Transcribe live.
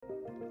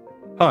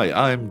Hi,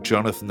 I'm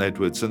Jonathan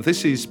Edwards, and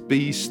this is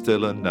Be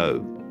Still and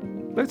Know.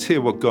 Let's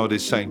hear what God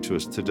is saying to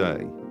us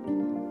today.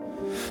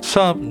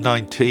 Psalm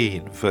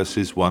 19,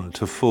 verses 1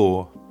 to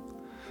 4.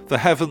 The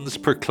heavens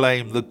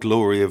proclaim the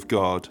glory of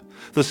God.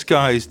 The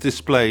skies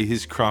display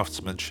his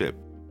craftsmanship.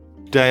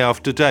 Day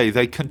after day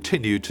they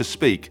continue to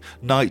speak.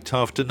 Night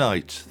after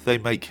night they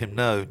make him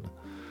known.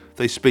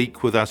 They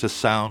speak without a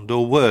sound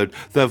or word.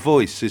 Their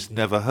voice is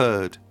never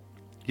heard.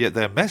 Yet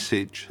their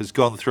message has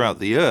gone throughout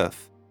the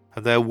earth,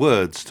 and their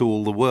words to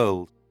all the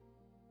world.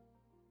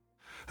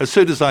 As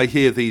soon as I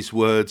hear these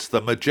words,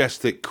 the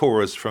majestic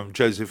chorus from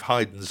Josef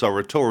Haydn's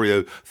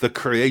oratorio, The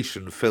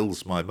Creation,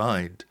 fills my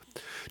mind.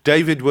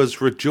 David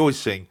was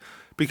rejoicing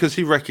because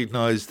he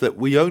recognized that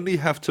we only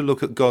have to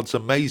look at God's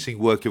amazing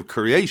work of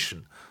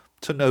creation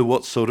to know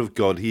what sort of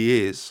God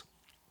he is.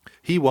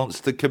 He wants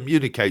to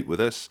communicate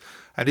with us,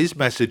 and his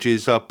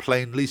messages are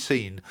plainly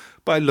seen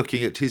by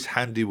looking at his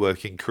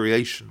handiwork in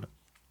creation.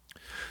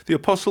 The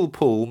Apostle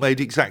Paul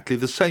made exactly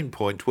the same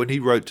point when he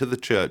wrote to the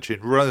church in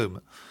Rome.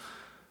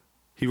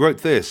 He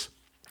wrote this,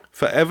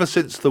 "For ever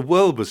since the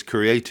world was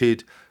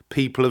created,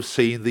 people have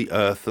seen the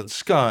earth and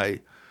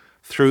sky.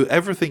 Through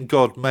everything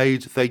God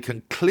made, they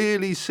can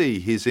clearly see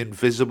his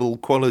invisible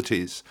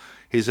qualities,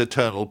 his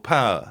eternal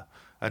power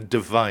and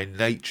divine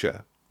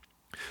nature."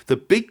 The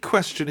big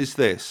question is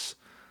this,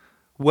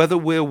 whether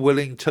we're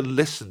willing to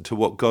listen to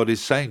what God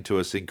is saying to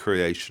us in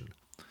creation.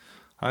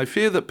 I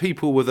fear that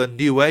people with a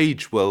New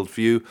Age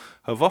worldview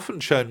have often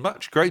shown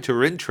much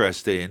greater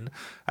interest in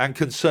and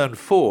concern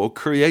for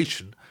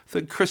creation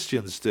than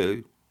Christians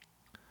do.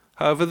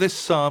 However, this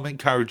psalm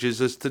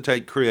encourages us to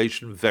take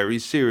creation very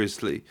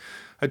seriously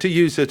and to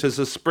use it as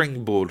a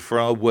springboard for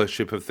our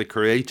worship of the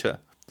Creator.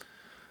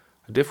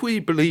 And if we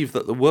believe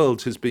that the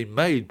world has been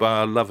made by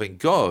our loving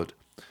God,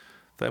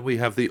 then we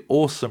have the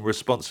awesome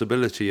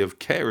responsibility of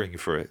caring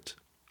for it.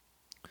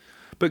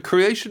 But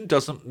creation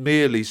doesn't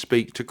merely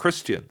speak to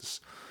Christians.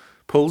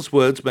 Paul's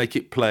words make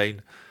it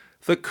plain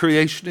that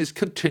creation is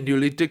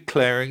continually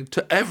declaring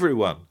to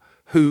everyone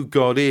who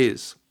God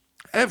is.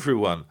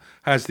 Everyone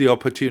has the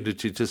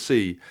opportunity to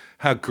see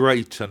how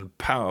great and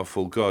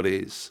powerful God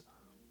is.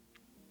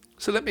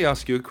 So let me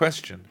ask you a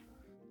question.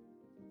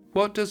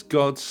 What does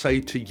God say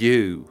to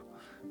you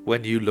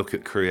when you look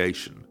at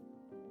creation?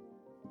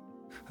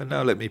 And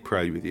now let me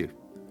pray with you.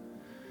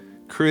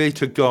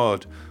 Creator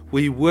God,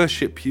 we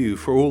worship you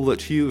for all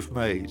that you have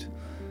made.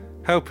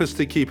 Help us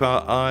to keep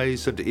our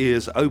eyes and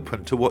ears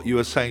open to what you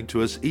are saying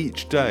to us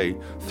each day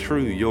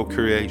through your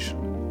creation.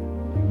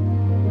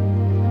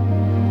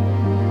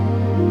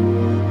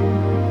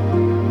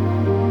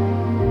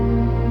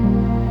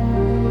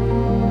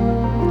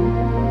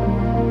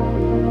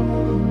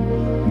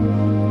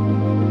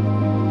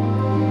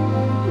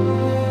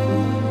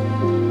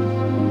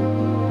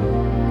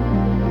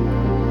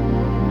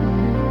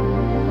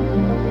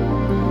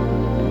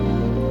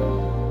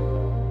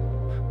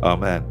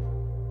 Amen.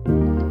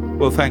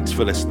 Well, thanks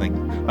for listening.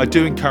 I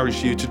do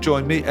encourage you to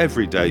join me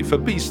every day for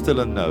Be Still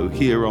and Know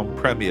here on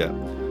Premier.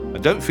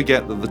 And don't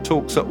forget that the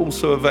talks are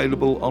also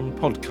available on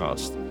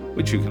podcast,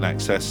 which you can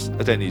access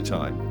at any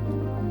time.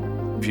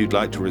 If you'd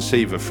like to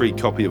receive a free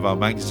copy of our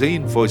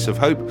magazine, Voice of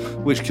Hope,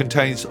 which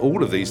contains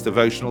all of these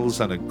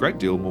devotionals and a great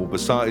deal more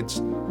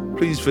besides,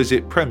 please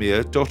visit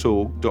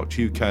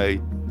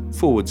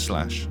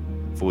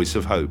premier.org.uk/Voice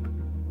of Hope.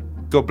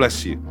 God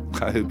bless you.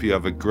 I hope you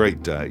have a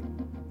great day.